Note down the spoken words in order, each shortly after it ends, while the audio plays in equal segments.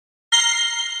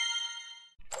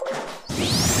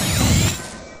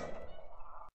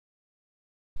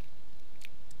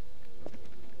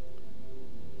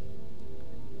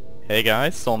Hey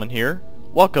guys, Solomon here.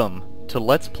 Welcome to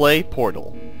Let's Play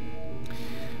Portal.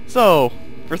 So,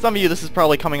 for some of you this is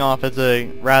probably coming off as a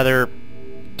rather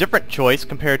different choice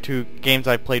compared to games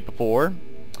I've played before.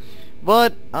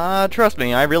 But, trust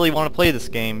me, I really want to play this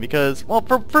game because, well,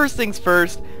 for first things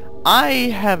first, I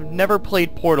have never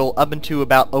played Portal up until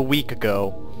about a week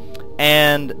ago.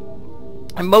 And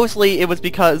mostly it was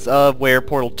because of where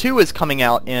Portal 2 is coming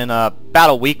out in about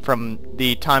a week from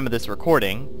the time of this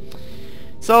recording.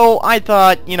 So I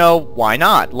thought, you know, why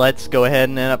not? Let's go ahead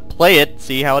and play it,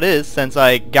 see how it is, since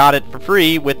I got it for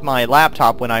free with my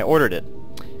laptop when I ordered it.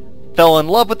 Fell in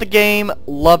love with the game,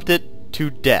 loved it to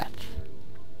death.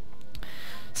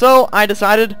 So I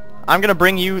decided I'm going to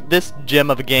bring you this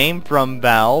gem of a game from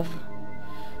Valve.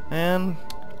 And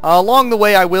along the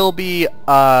way I will be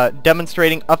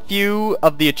demonstrating a few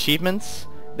of the achievements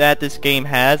that this game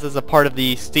has as a part of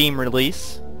the Steam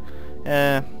release.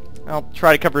 I'll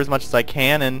try to cover as much as I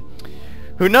can, and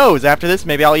who knows, after this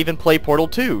maybe I'll even play Portal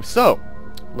 2. So,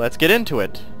 let's get into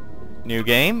it. New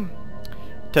game,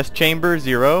 Test Chamber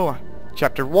 0,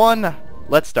 Chapter 1,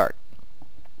 let's start.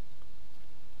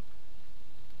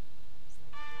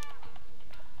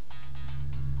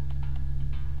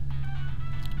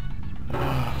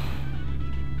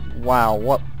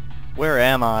 Wow, where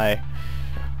am I?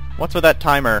 What's with that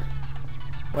timer?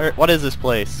 What is this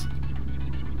place?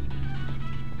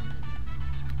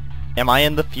 Am I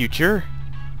in the future?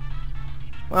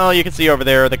 Well, you can see over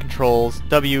there the controls.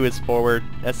 W is forward,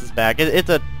 S is back. It's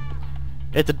a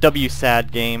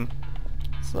W-SAD game.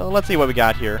 So let's see what we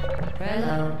got here.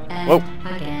 Hello, and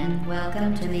again,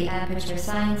 welcome to the Aperture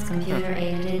Science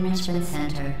Computer-Aided Enrichment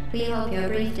Center. We hope your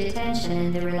brief detention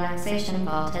in the relaxation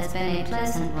vault has been a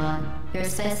pleasant one. Your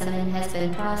specimen has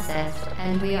been processed,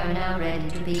 and we are now ready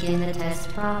to begin the test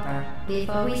proper.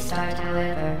 Before we start,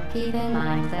 however, keep in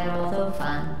mind that although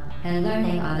fun and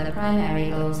learning are the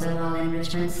primary goals of all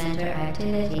Enrichment Center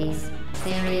activities,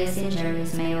 serious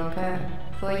injuries may occur.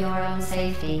 For your own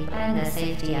safety and the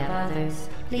safety of others,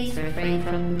 please refrain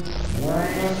from stand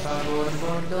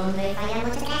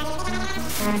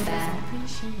back.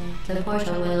 The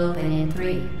portal will open in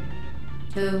 3,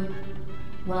 2,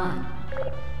 1.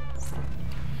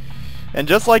 And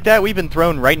just like that, we've been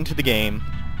thrown right into the game.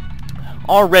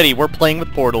 Already, we're playing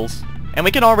with portals, and we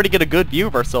can already get a good view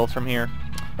of ourselves from here.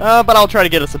 But I'll try to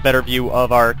get us a better view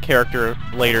of our character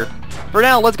later. For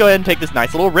now, let's go ahead and take this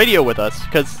nice little radio with us,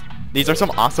 because these are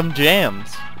some awesome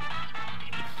jams.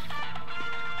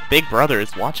 Big Brother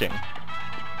is watching.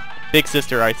 Big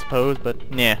Sister, I suppose, but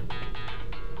nah.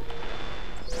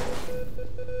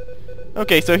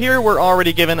 Okay, so here we're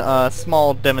already given a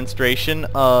small demonstration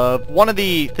of one of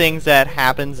the things that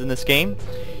happens in this game.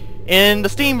 In the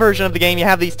Steam version of the game, you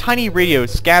have these tiny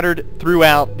radios scattered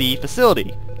throughout the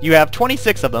facility. You have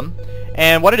 26 of them,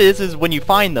 and what it is when you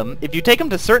find them, if you take them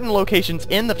to certain locations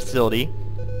in the facility,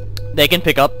 they can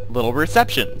pick up little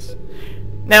receptions.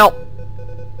 Now,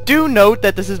 do note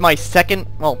that this is my second,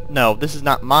 well, no, this is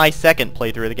not my second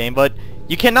playthrough of the game, but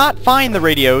you cannot find the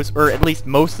radios, or at least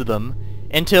most of them,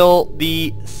 until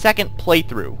the second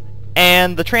playthrough.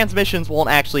 And the transmissions won't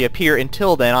actually appear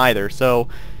until then either, so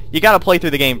you gotta play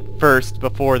through the game first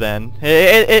before then.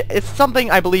 It's something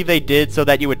I believe they did so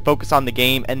that you would focus on the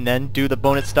game and then do the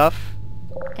bonus stuff.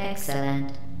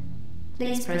 Excellent.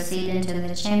 Please proceed into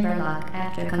the chamber lock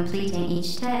after completing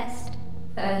each test.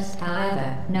 First,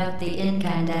 however, note the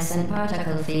incandescent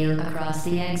particle field across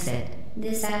the exit.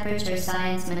 This Aperture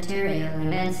Science material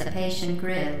emancipation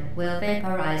grill will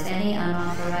vaporize any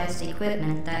unauthorized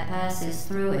equipment that passes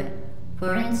through it.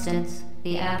 For instance,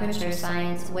 the Aperture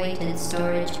Science weighted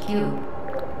storage cube.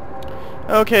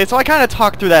 Okay, so I kind of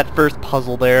talked through that first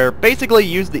puzzle there. Basically,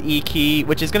 use the E key,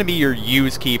 which is going to be your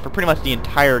use key for pretty much the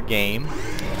entire game.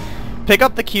 Pick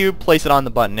up the cube, place it on the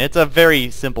button. It's a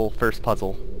very simple first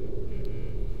puzzle.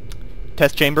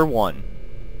 Test Chamber 1.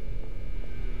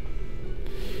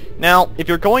 Now, if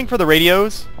you're going for the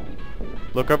radios,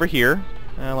 look over here.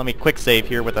 Let me quick save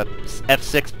here with a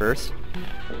F6 first.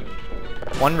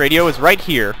 One radio is right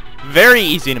here. Very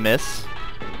easy to miss.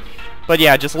 But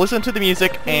yeah, just listen to the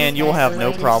music and you'll have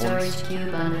no problems. Storage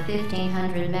cube on the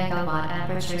 1500 megawatt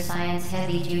Aperture Science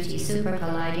heavy duty super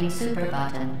colliding super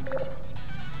button.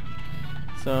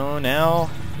 So now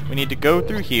we need to go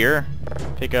through here,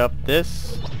 pick up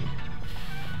this,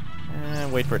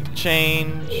 and wait for it to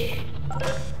change.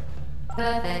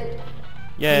 Perfect.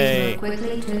 Yay. Please move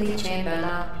quickly to the chamber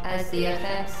lock, as the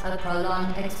effects of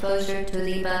prolonged exposure to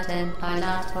the button are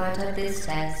not part of this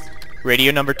test.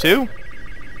 Radio number 2.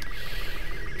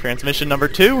 Transmission number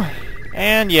 2.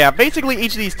 And yeah, basically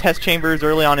each of these test chambers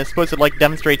early on is supposed to like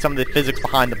demonstrate some of the physics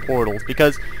behind the portals,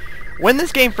 because when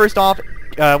this game first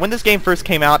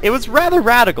came out, it was rather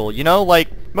radical, you know? Like,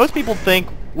 most people think,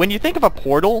 when you think of a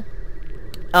portal,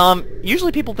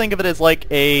 usually people think of it as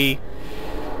like as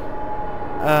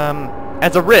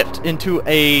a rift into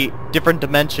a different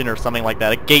dimension or something like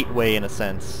that, a gateway in a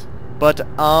sense. But,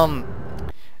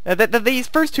 these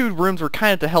first two rooms were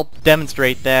kind of to help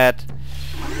demonstrate that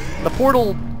the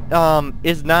portal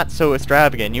is not so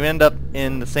extravagant. You end up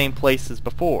in the same place as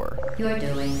before. You're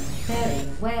doing very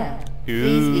well.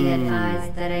 Please be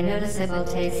advised that a noticeable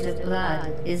taste of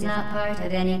blood is not part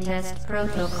of any test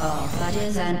protocol, but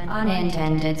is an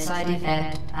unintended side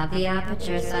effect of the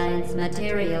Aperture Science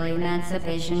Material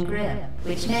Emancipation Grip,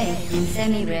 which may, in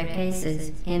semi-rare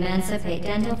cases, emancipate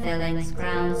dental fillings,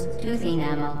 crowns, tooth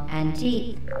enamel, and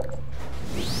teeth.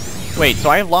 Wait,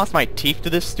 so I have lost my teeth to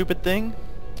this stupid thing?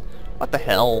 What the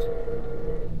hell?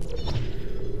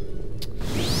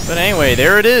 But anyway,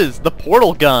 there it is, the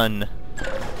portal gun.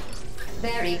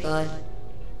 Very good.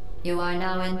 You are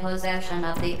now in possession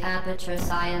of the Aperture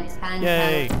Science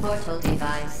handheld portal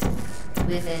device.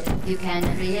 With it, you can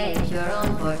create your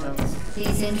own portals.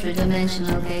 These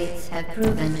intradimensional gates have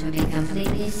proven to be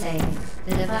completely safe.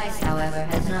 The device, however,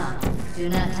 has not. Do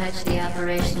not touch the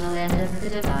operational end of the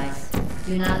device.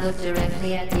 Do not look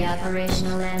directly at the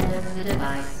operational end of the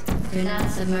device. Do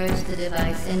not submerge the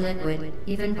device in liquid,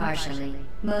 even partially.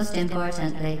 Most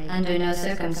importantly, under no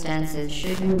circumstances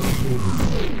should you...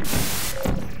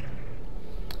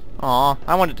 Aw,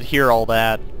 I wanted to hear all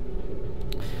that.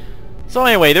 So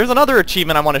anyway, there's another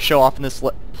achievement I want to show off in this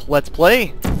Let's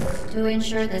Play. To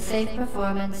ensure the safe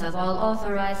performance of all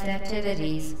authorized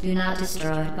activities, do not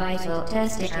destroy vital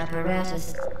testing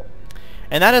apparatus.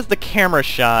 And that is the Camera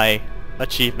Shy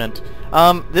achievement.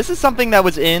 This is something that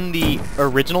was in the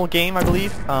original game, I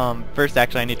believe. First,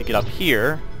 actually, I need to get up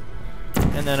here.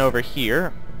 And then over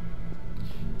here.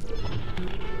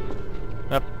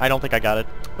 Nope, I don't think I got it.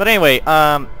 But anyway,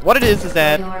 what it is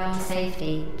that... For your own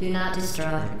safety, do not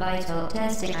destroy vital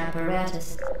testing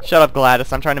apparatus. Shut up,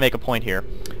 Gladys. I'm trying to make a point here.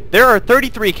 There are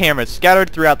 33 cameras scattered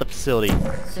throughout the facility.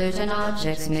 Certain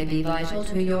objects may be vital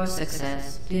to your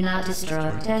success. Do not destroy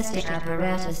testing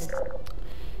apparatus.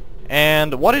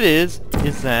 And what it is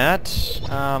that...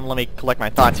 let me collect my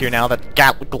thoughts here now that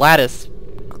GLaDOS,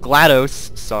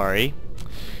 sorry.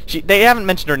 They haven't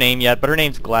mentioned her name yet, but her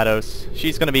name's GLaDOS.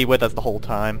 She's gonna be with us the whole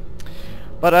time.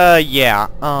 But, yeah,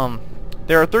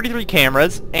 there are 33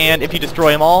 cameras, and if you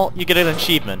destroy them all, you get an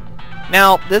achievement.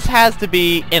 Now, this has to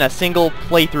be in a single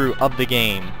playthrough of the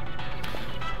game.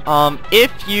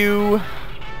 If you...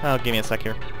 Oh, give me a sec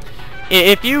here.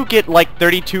 If you get, like,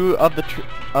 32 of the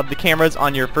cameras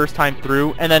on your first time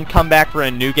through, and then come back for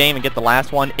a new game and get the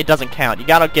last one, it doesn't count. You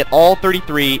gotta get all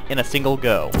 33 in a single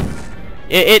go.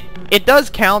 It does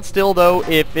count still, though,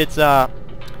 if it's,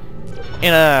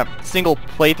 in a single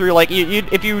playthrough. Like,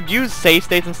 if you use save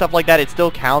states and stuff like that, it still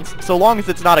counts, so long as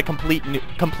it's not a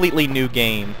completely new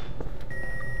game.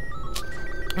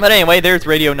 But anyway, there's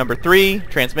radio number 3,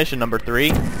 transmission number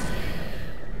 3.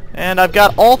 And I've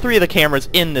got all 3 of the cameras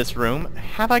in this room.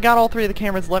 Have I got all 3 of the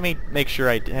cameras? Let me make sure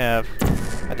I have.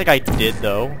 I think I did,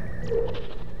 though.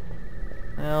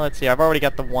 Well, let's see, I've already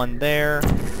got the one there.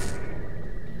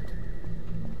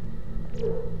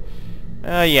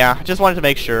 Yeah, I just wanted to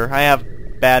make sure. I have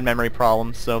bad memory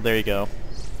problems, so there you go.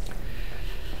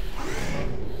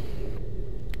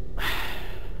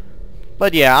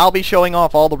 But yeah, I'll be showing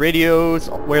off all the radios,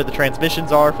 where the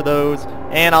transmissions are for those,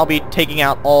 and I'll be taking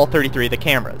out all 33 of the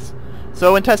cameras.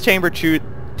 So in Test Chamber 2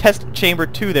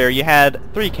 there, you had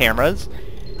 3 cameras,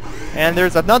 and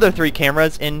there's another 3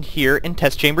 cameras in here in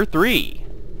Test Chamber 3.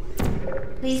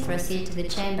 Please proceed to the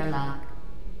chamber lock.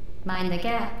 Mind the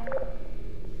gap.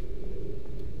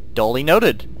 Duly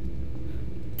noted.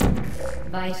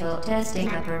 Vital testing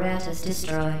apparatus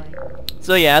destroyed.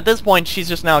 So yeah, at this point, she's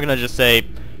just now gonna just say,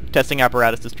 testing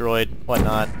apparatus destroyed,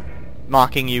 whatnot.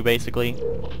 Mocking you, basically.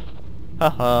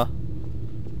 Haha.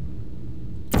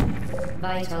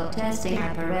 Vital testing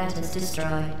apparatus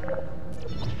destroyed.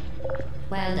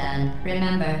 Well done.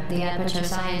 Remember, the Aperture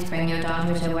Science Bring Your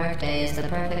Daughter to Work Day is the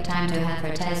perfect time to have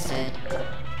her tested.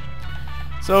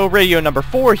 So radio number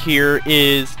 4 here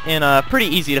is in a pretty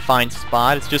easy to find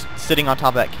spot. It's just sitting on top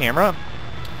of that camera.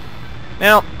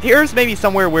 Now, here's maybe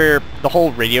somewhere where the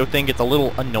whole radio thing gets a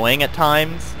little annoying at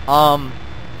times.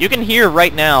 You can hear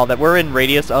right now that we're in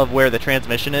radius of where the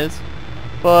transmission is,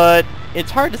 but it's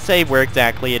hard to say where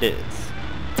exactly it is.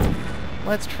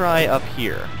 Let's try up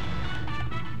here.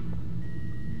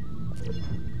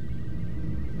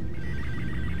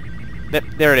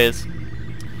 There it is.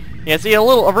 Yeah, see, a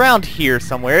little around here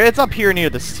somewhere. It's up here near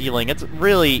the ceiling. It's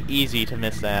really easy to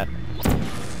miss that.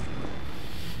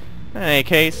 In any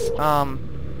case,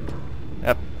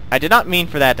 yep, I did not mean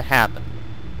for that to happen.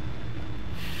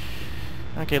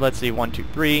 Okay, let's see, 1, 2,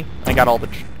 3. I got all the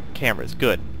cameras.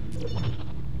 Good.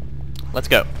 Let's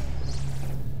go.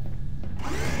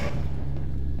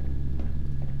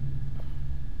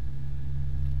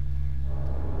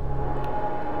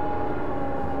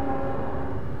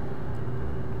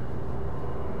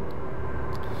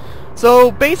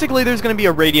 So basically there's going to be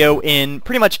a radio in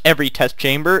pretty much every test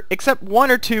chamber, except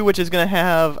 1 or 2 which is going to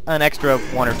have an extra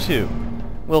 1 or 2.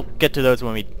 We'll get to those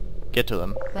when we get to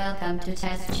them. Welcome to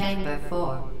test chamber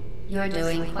 4. You're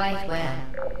doing quite well.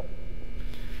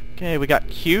 Okay, we got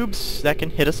cubes that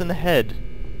can hit us in the head.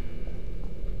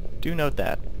 Do note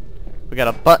that. We got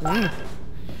a button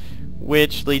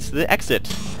which leads to the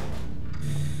exit.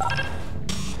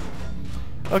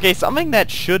 Okay, something that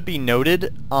should be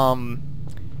noted,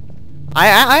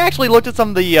 I actually looked at some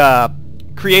of the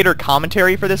creator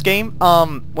commentary for this game.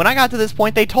 When I got to this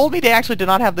point, they told me they actually did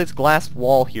not have this glass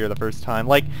wall here the first time.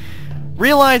 Like,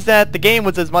 realized that the game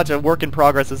was as much a work in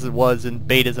progress as it was in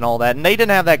betas and all that, and they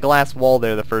didn't have that glass wall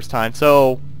there the first time.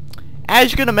 So,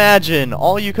 as you can imagine,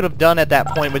 all you could have done at that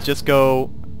point was just go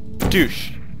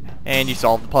douche, and you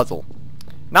solved the puzzle.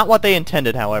 Not what they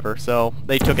intended, however, so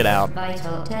they took it out.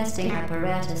 Vital testing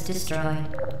apparatus destroyed.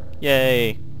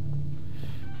 Yay.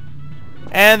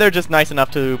 And they're just nice enough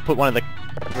to put one of the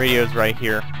radios right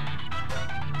here.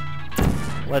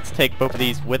 Let's take both of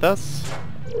these with us.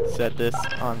 Set this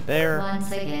on there.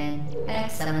 Once again,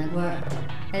 excellent work.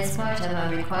 As part of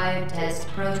our required test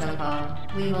protocol,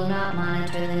 we will not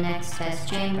monitor the next test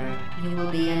chamber. You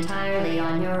will be entirely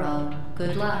on your own.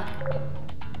 Good luck.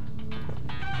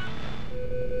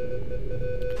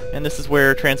 And this is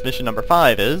where transmission number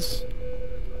 5 is.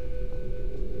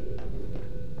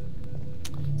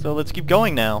 So let's keep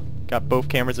going now. Got both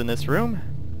cameras in this room.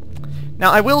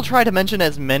 Now I will try to mention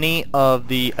as many of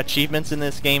the achievements in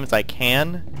this game as I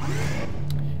can.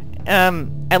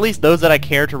 At least those that I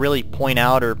care to really point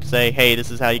out or say, hey,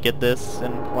 this is how you get this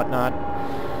and whatnot.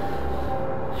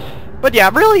 But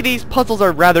yeah, really these puzzles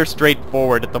are rather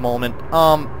straightforward at the moment.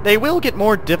 They will get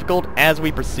more difficult as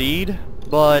we proceed,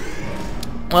 but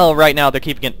well, right now they're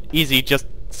keeping it easy just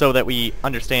so that we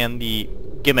understand the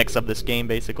gimmicks of this game,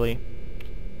 basically.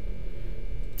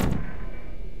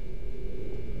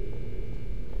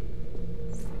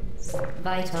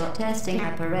 Vital testing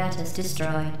apparatus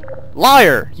destroyed.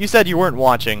 Liar! You said you weren't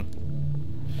watching.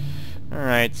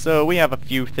 Alright, so we have a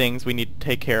few things we need to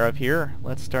take care of here.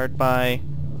 Let's start by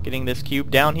getting this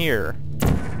cube down here.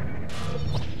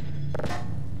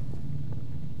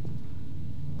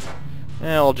 And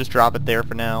I'll just drop it there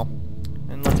for now.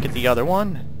 And let's get the other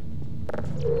one.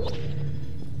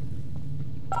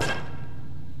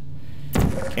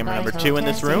 Camera number 2 in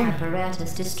this room.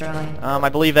 I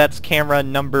believe that's camera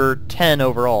number 10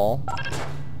 overall.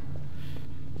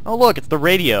 Oh look, it's the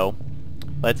radio.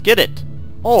 Let's get it.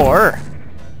 Or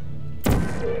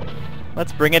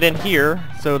let's bring it in here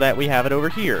so that we have it over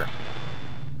here.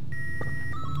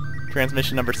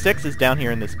 Transmission number 6 is down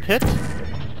here in this pit.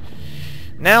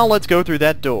 Now let's go through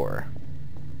that door.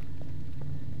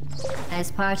 As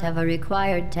part of a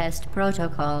required test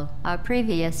protocol, our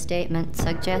previous statement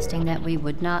suggesting that we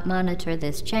would not monitor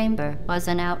this chamber was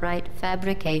an outright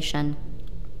fabrication.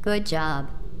 Good job.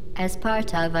 As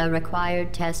part of a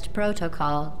required test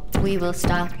protocol, we will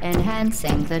stop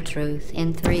enhancing the truth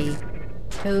in 3,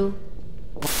 2...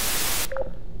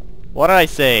 What did I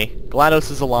say?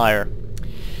 GLaDOS is a liar.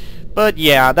 But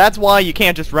yeah, that's why you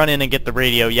can't just run in and get the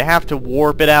radio. You have to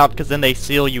warp it out, because then they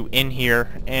seal you in here,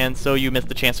 and so you miss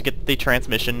the chance to get the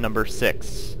transmission number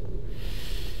 6.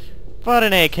 But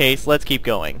in any case, let's keep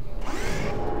going.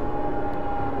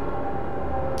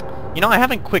 You know, I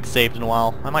haven't quick saved in a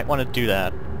while. I might want to do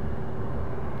that.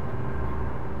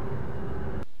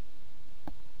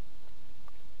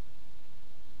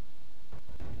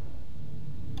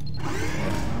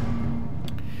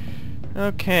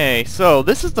 Okay, so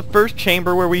this is the first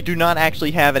chamber where we do not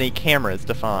actually have any cameras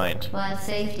defined. While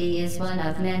safety is one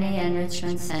of many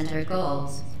Enrichment Center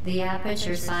goals, the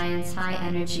Aperture Science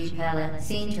high-energy pellet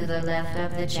seen to the left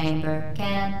of the chamber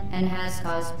can and has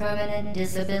caused permanent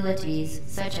disabilities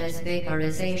such as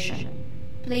vaporization.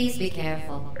 Please be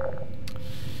careful.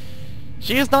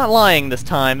 She is not lying this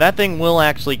time. That thing will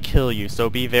actually kill you, so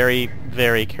be very,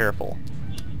 very careful.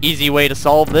 Easy way to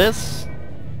solve this.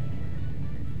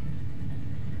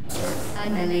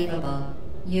 Unbelievable.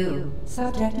 You.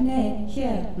 Subject name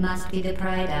here. Must be the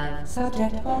pride of.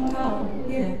 Subject hometown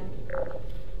here.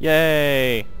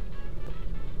 Yay!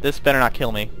 This better not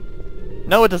kill me.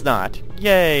 No, it does not.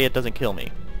 Yay, it doesn't kill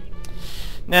me.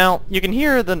 Now, you can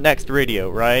hear the next radio,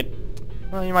 right?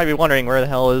 Well, you might be wondering, where the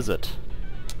hell is it?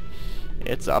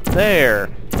 It's up there.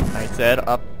 I said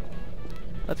up.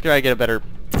 Let's try to get a better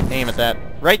aim at that.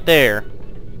 Right there.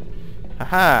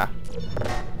 Haha.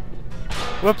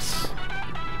 Whoops.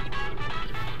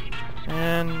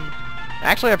 And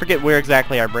actually, I forget where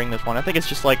exactly I bring this one. I think it's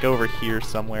just like over here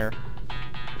somewhere.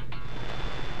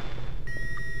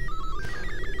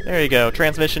 There you go.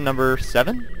 Transmission number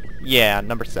 7? Yeah,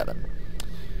 number 7.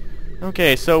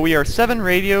 Okay, so we are 7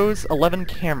 radios, 11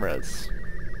 cameras.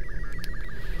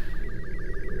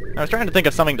 I was trying to think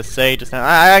of something to say just now.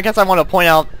 I guess I want to point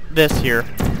out this here.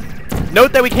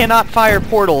 Note that we cannot fire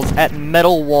portals at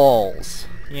metal walls.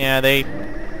 Yeah, they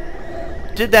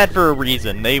did that for a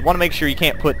reason. They want to make sure you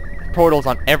can't put portals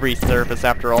on every surface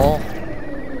after all.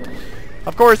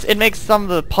 Of course, it makes some of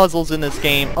the puzzles in this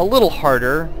game a little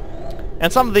harder,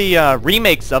 and some of the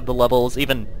remakes of the levels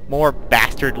even more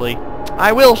bastardly.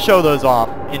 I will show those off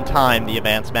in time, the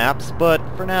advanced maps, but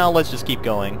for now, let's just keep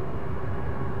going.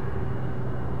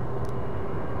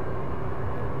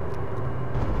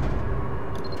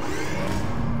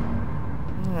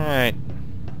 Alright.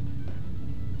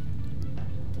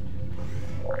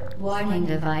 Warning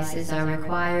devices are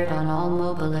required on all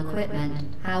mobile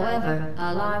equipment. However,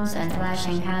 alarms and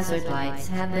flashing hazard lights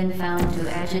have been found to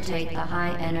agitate the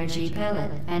high-energy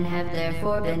pellet and have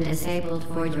therefore been disabled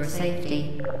for your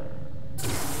safety.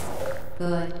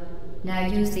 Good. Now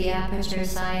use the Aperture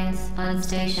Science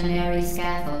unstationary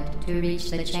scaffold to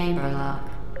reach the chamber lock.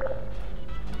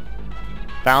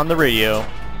 Found the radio.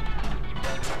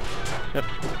 Yep.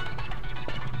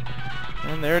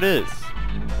 And there it is.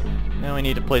 Now we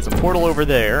need to place a portal over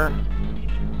there.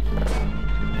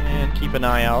 And keep an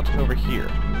eye out over here.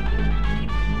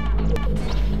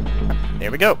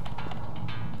 There we go.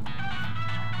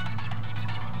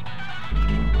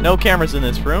 No cameras in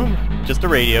this room, just a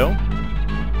radio.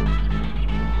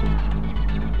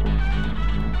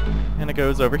 And it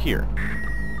goes over here.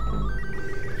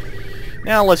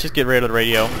 Now let's just get rid of the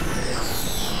radio.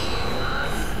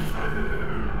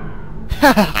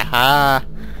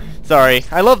 Sorry,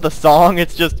 I love the song,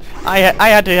 it's just, I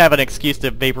had to have an excuse to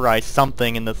vaporize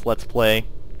something in this Let's Play.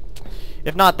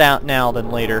 If not that now, then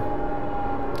later.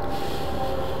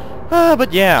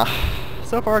 But yeah,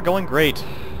 so far going great.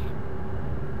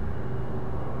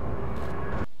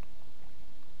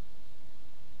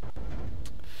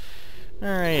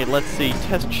 Alright, let's see,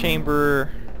 test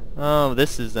chamber. Oh,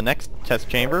 this is the next test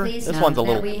chamber. Please This note one's a that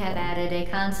little... we have added a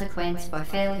consequence for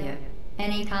failure.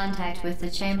 Any contact with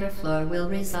the chamber floor will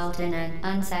result in an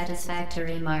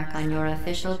unsatisfactory mark on your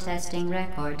official testing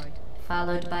record,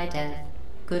 followed by death.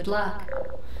 Good luck.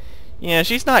 Yeah,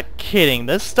 she's not kidding.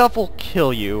 This stuff will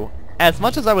kill you. As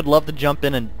much as I would love to jump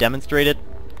in and demonstrate it,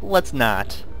 let's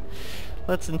not.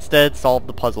 Let's instead solve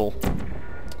the puzzle.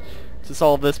 To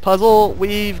solve this puzzle,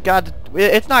 we've got to...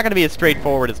 It's not going to be as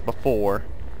straightforward as before.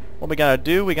 What we gotta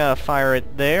do, we gotta fire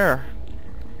it there.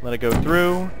 Let it go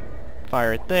through.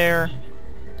 Fire it there.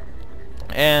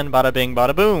 And bada bing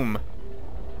bada boom.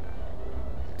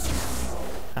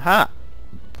 Aha.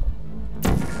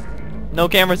 No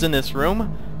cameras in this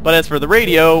room, but as for the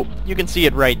radio, you can see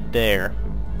it right there.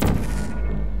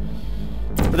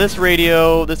 For this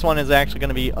radio, this one is actually going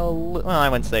to be a well, I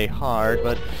wouldn't say hard,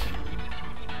 but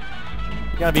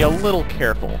you gotta be a little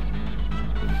careful.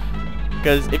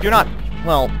 Because if you're not,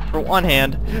 well, for one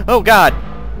hand, oh god!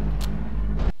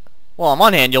 Well, on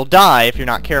one hand, you'll die if you're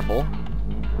not careful.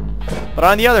 But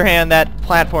on the other hand, that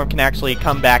platform can actually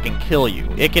come back and kill you.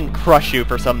 It can crush you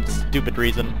for some stupid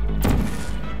reason.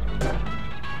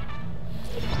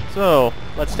 So,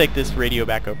 let's take this radio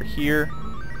back over here.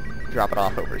 Drop it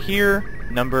off over here.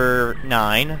 Number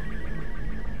 9.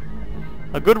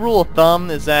 A good rule of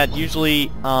thumb is that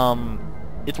usually,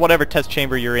 it's whatever test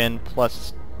chamber you're in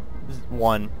plus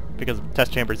 1, because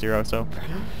test chamber 0, so...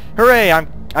 Hooray!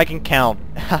 I can count.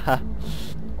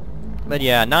 But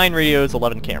yeah, 9 radios,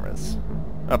 11 cameras.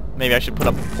 Oh, maybe I should put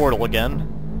up a portal again.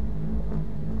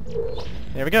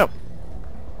 There we go.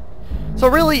 So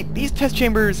really, these test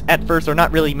chambers at first are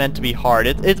not really meant to be hard.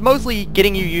 It's mostly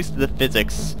getting you used to the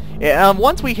physics.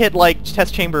 Once we hit like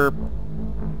test chamber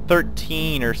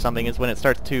 13 or something is when it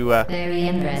starts to Very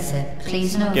impressive.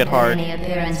 Please note get that hard. any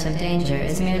appearance of danger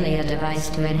is merely a device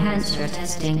to enhance your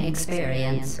testing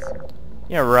experience.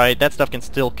 Yeah, right. That stuff can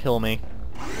still kill me.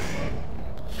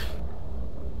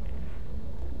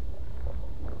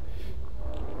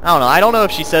 I don't know. I don't know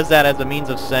if she says that as a means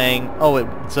of saying, oh,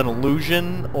 it's an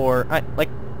illusion, or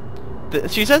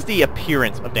she says the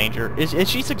appearance of danger. Is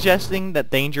she suggesting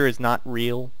that danger is not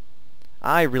real?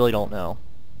 I really don't know.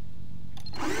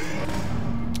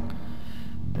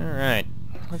 All right.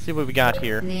 Let's see what we got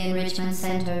here. The Enrichment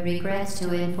Center regrets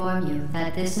to inform you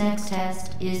that this next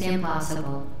test is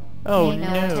impossible. Oh, Make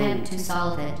no no. attempt to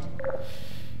solve it.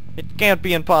 It can't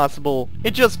be impossible.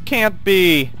 It just can't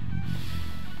be.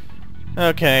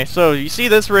 Okay, so you see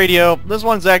this radio? This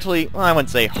one's actually, well, I wouldn't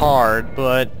say hard,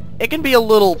 but it can be a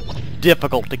little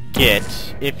difficult to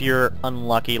get if you're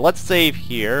unlucky. Let's save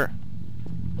here.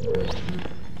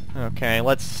 Okay,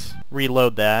 let's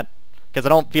reload that, because I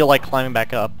don't feel like climbing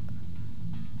back up.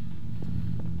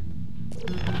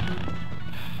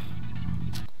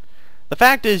 The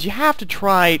fact is, you have to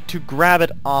try to grab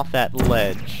it off that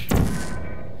ledge.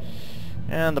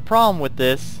 And the problem with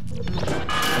this...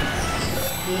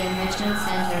 The Enrichment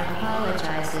Center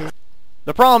apologizes.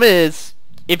 The problem is,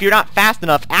 if you're not fast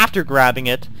enough after grabbing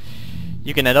it,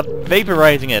 you can end up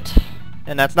vaporizing it.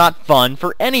 And that's not fun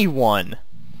for anyone.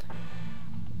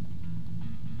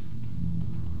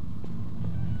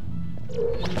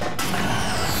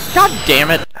 God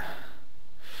damn it!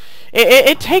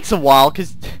 It takes a while,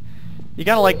 because you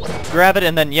gotta, like, grab it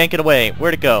and then yank it away.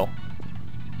 Where'd it go?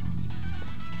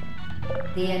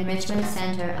 The Enrichment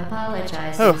Center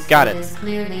apologizes Oh, got for it. this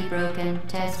clearly broken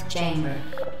test chamber.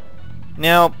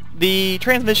 Now, the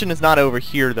transmission is not over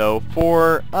here, though.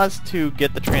 For us to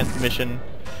get the transmission,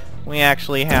 we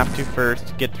actually have to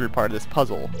first get through part of this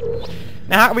puzzle.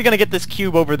 Now, how are we going to get this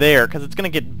cube over there? Because it's going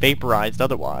to get vaporized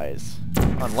otherwise.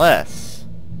 Unless...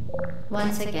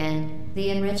 Once again, the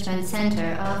Enrichment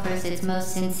Center offers its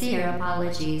most sincere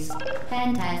apologies.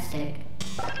 Fantastic.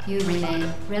 You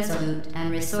remain resolute and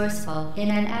resourceful in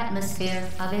an atmosphere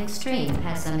of extreme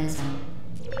pessimism.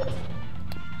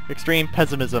 Extreme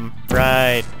pessimism.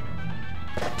 Right.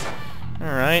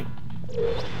 Alright.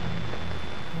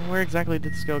 Where exactly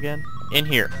did this go again? In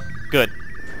here. Good.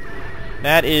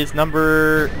 That is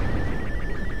number...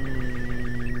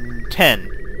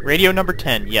 10. Radio number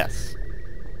 10, yes.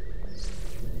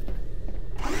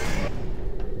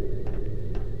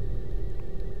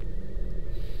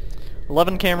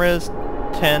 11 cameras,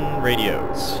 10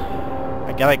 radios.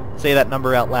 I gotta say that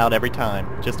number out loud every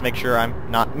time, just to make sure I'm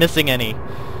not missing any.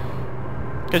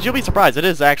 Because you'll be surprised, it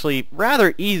is actually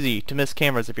rather easy to miss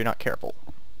cameras if you're not careful.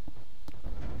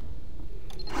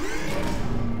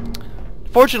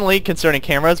 Fortunately, concerning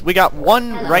cameras, we got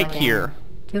one Hello right again. here.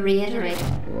 To reiterate,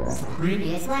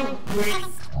 previous one.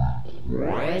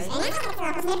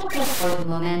 For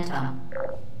momentum.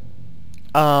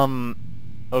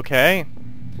 Okay.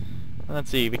 Let's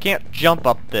see, we can't jump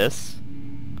up this.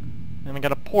 And we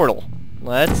got a portal.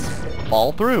 Let's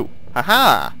fall through.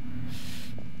 Haha!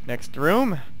 Next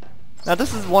room. Now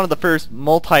this is one of the first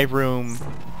multi-room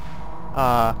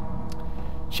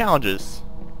challenges.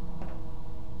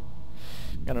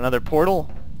 Got another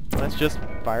portal. Let's just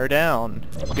fire down.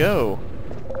 Go.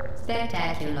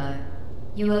 Spectacular.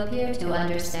 You appear to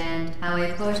understand how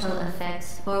a portal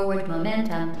affects forward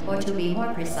momentum, or to be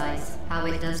more precise, how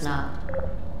it does not.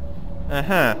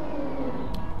 Uh-huh.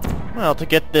 Well, to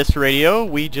get this radio,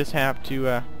 we just have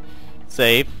to,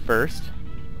 save first.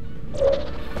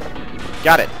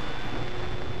 Got it.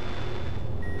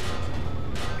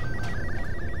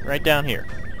 Right down here.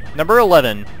 Number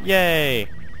 11. Yay!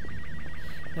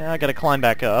 Now I gotta climb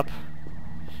back up.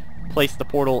 Place the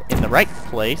portal in the right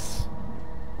place.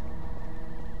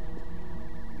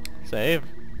 Save.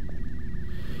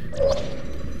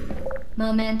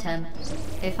 Momentum,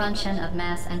 a function of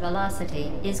mass and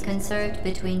velocity, is conserved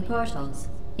between portals.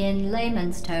 In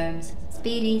layman's terms,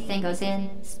 speedy thing goes in,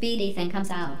 speedy thing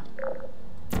comes out.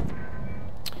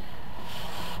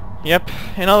 Yep.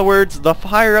 In other words, the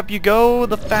higher up you go,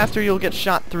 the faster you'll get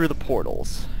shot through the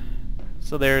portals.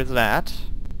 So there's that.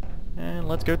 And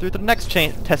let's go through the next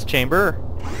test chamber.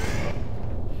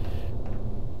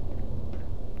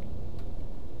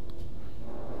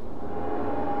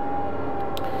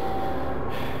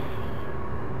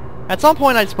 At some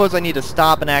point, I suppose I need to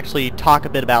stop and actually talk a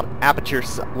bit about Aperture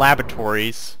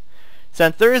Laboratories,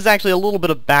 since there is actually a little bit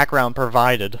of background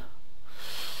provided.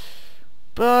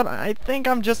 But I think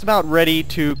I'm just about ready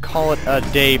to call it a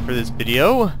day for this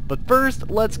video. But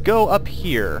first, let's go up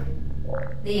here.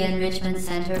 The Enrichment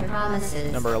Center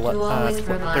promises Number to always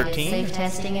provide 13. a safe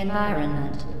testing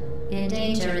environment. In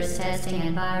dangerous testing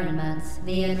environments,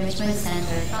 the Enrichment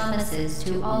Center promises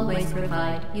to always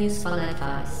provide useful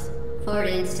advice. For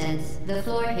instance, the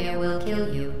floor here will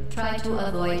kill you. Try to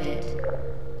avoid it.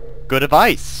 Good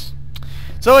advice.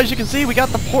 So as you can see, we got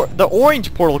the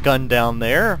orange portal gun down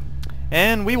there,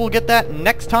 and we will get that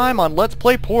next time on Let's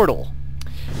Play Portal.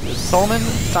 This is Solomon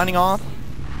signing off.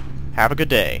 Have a good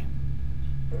day.